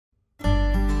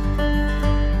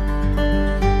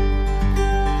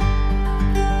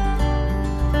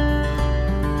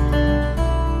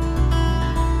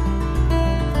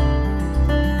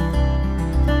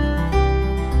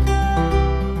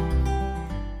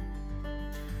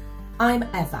I'm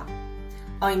Ewa.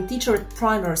 I'm teacher at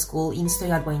primary school in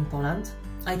Saraiva in Poland.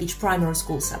 I teach primary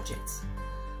school subjects.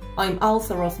 I'm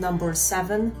author of number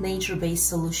 7 Nature-Based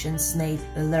Solutions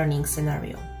Learning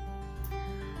Scenario.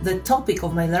 The topic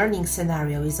of my learning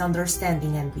scenario is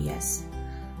understanding NBS.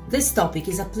 This topic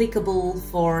is applicable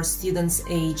for students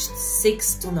aged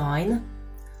 6 to 9,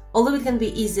 although it can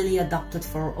be easily adapted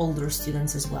for older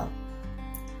students as well.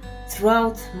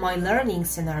 Throughout my learning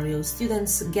scenario,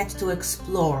 students get to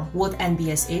explore what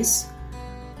NBS is.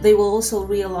 They will also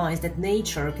realize that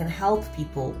nature can help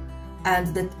people and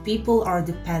that people are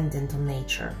dependent on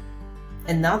nature.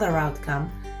 Another outcome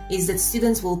is that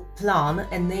students will plan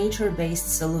a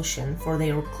nature-based solution for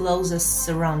their closest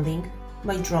surrounding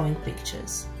by drawing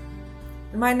pictures.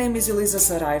 My name is Elisa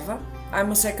Saraiva.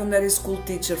 I'm a secondary school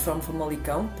teacher from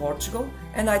Famalicão, Portugal,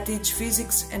 and I teach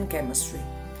physics and chemistry.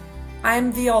 I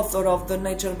am the author of the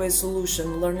nature-based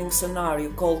solution learning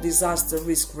scenario called Disaster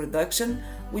Risk Reduction,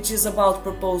 which is about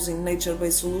proposing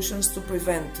nature-based solutions to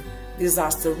prevent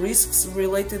disaster risks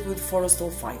related with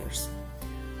forestal fires.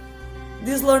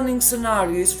 This learning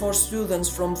scenario is for students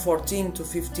from 14 to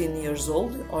 15 years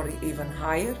old or even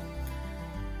higher.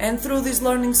 And through this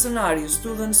learning scenario,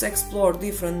 students explore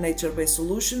different nature-based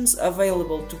solutions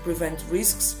available to prevent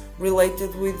risks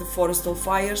related with forestal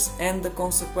fires and the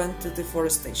consequent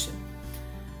deforestation.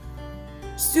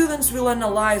 Students will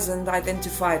analyze and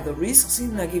identify the risks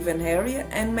in a given area,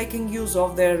 and making use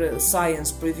of their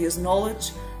science previous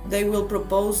knowledge, they will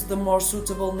propose the more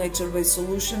suitable nature-based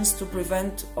solutions to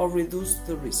prevent or reduce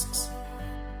the risks.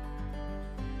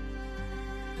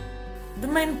 The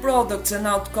main products and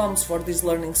outcomes for this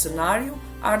learning scenario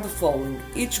are the following.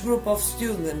 Each group of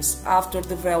students, after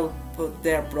developing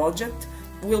their project,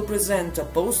 will present a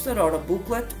poster or a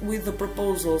booklet with the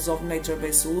proposals of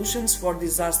nature-based solutions for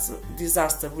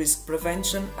disaster risk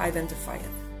prevention identified.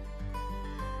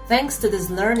 Thanks to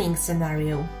this learning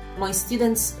scenario, my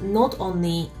students not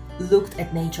only looked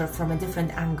at nature from a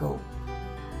different angle,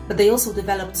 but they also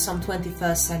developed some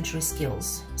 21st century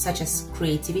skills, such as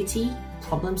creativity,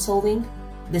 problem solving,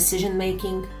 decision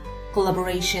making,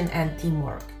 collaboration and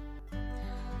teamwork.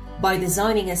 By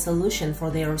designing a solution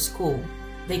for their school,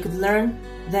 they could learn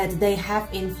that they have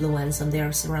influence on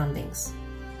their surroundings.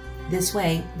 This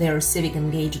way, their civic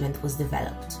engagement was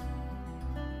developed.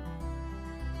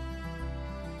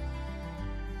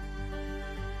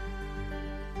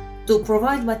 To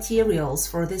provide materials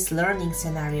for this learning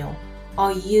scenario,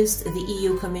 I used the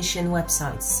EU Commission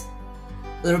websites,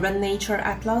 Urban Nature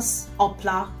Atlas,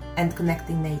 OPLA, and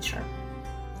Connecting Nature.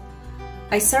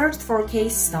 I searched for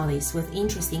case studies with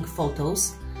interesting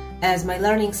photos, as my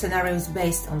learning scenario is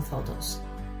based on photos.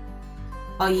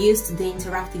 I used the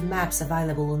interactive maps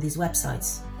available on these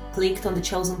websites, clicked on the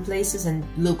chosen places and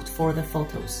looked for the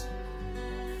photos.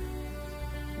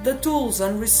 The tools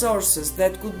and resources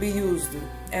that could be used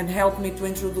and helped me to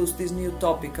introduce this new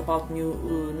topic about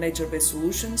new nature-based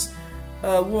solutions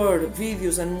were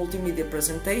videos and multimedia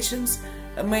presentations,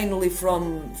 mainly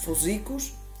from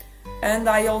Fusicos, and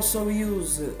I also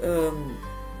use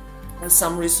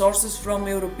some resources from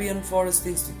European Forest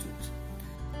Institute.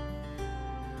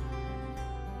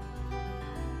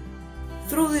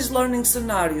 Through this learning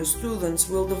scenario, students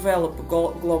will develop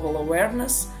global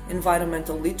awareness,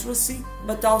 environmental literacy,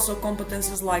 but also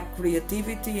competences like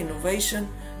creativity, innovation,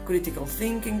 critical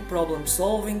thinking, problem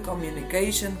solving,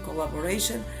 communication,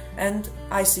 collaboration, and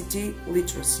ICT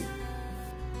literacy.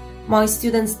 My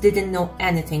students didn't know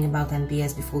anything about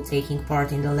NBS before taking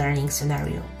part in the learning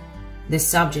scenario. This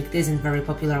subject isn't very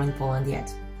popular in Poland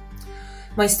yet.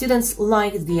 My students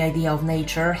liked the idea of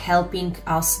nature helping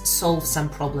us solve some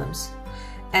problems,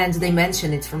 and they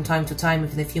mention it from time to time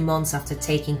within a few months after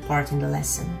taking part in the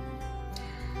lesson.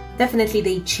 Definitely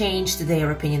they changed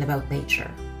their opinion about nature.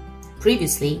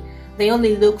 Previously, they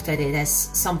only looked at it as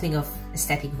something of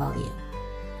aesthetic value.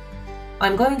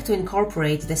 I'm going to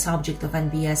incorporate the subject of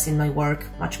NBS in my work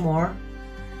much more.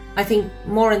 I think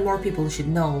more and more people should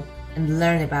know and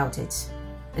learn about it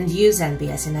and use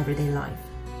NBS in everyday life.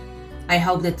 I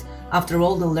hope that after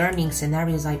all the learning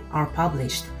scenarios are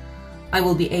published, I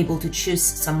will be able to choose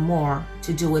some more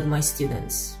to do with my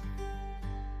students.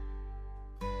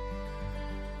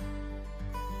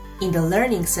 In the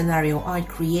learning scenario I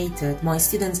created, my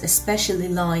students especially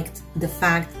liked the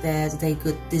fact that they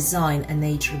could design a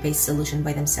nature-based solution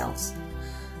by themselves.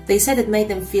 They said it made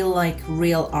them feel like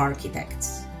real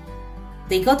architects.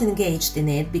 They got engaged in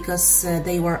it because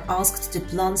they were asked to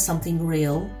plan something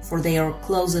real for their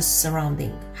closest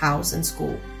surrounding, house and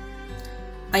school.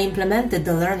 I implemented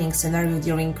the learning scenario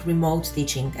during remote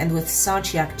teaching, and with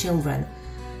such young children,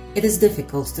 it is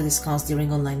difficult to discuss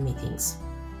during online meetings.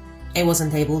 I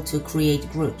wasn't able to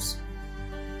create groups.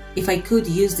 If I could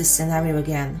use this scenario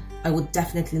again, I would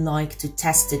definitely like to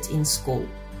test it in school,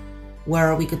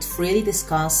 where we could freely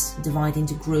discuss, divide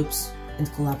into groups,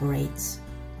 and collaborate.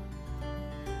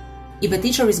 If a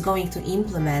teacher is going to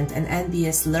implement an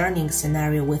NBS learning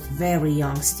scenario with very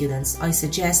young students, I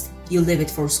suggest you leave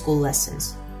it for school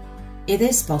lessons. It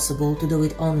is possible to do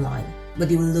it online,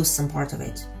 but you will lose some part of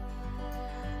it.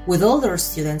 With older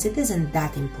students, it isn't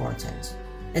that important,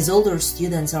 as older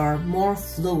students are more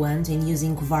fluent in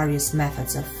using various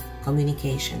methods of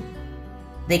communication.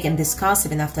 They can discuss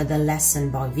even after the lesson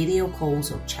by video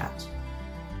calls or chat.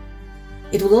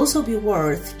 It would also be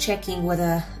worth checking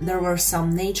whether there were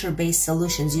some nature-based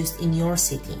solutions used in your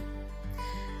city.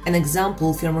 An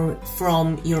example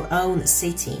from your own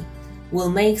city will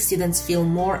make students feel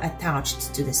more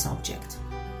attached to the subject.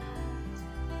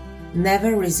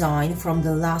 Never resign from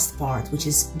the last part, which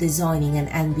is designing an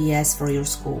NBS for your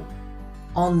school.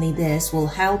 Only this will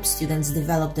help students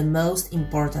develop the most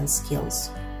important skills.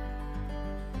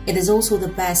 It is also the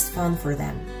best fun for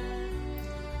them.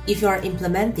 If you are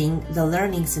implementing the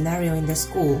learning scenario in the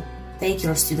school, take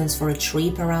your students for a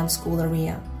trip around school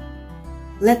area.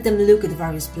 Let them look at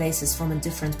various places from a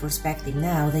different perspective.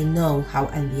 Now they know how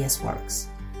NBS works.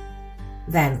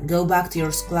 Then go back to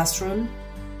your classroom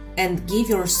and give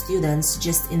your students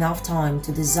just enough time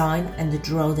to design and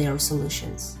draw their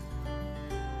solutions.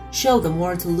 Show them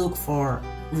where to look for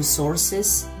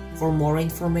resources, for more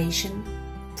information.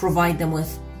 Provide them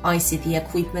with ICT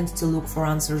equipment to look for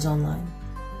answers online.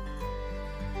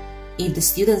 If the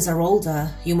students are older,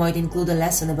 you might include a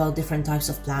lesson about different types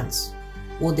of plants,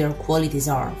 what their qualities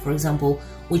are, for example,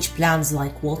 which plants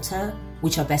like water,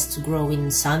 which are best to grow in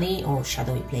sunny or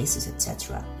shadowy places,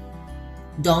 etc.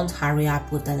 Don't hurry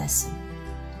up with the lesson.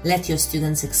 Let your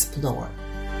students explore.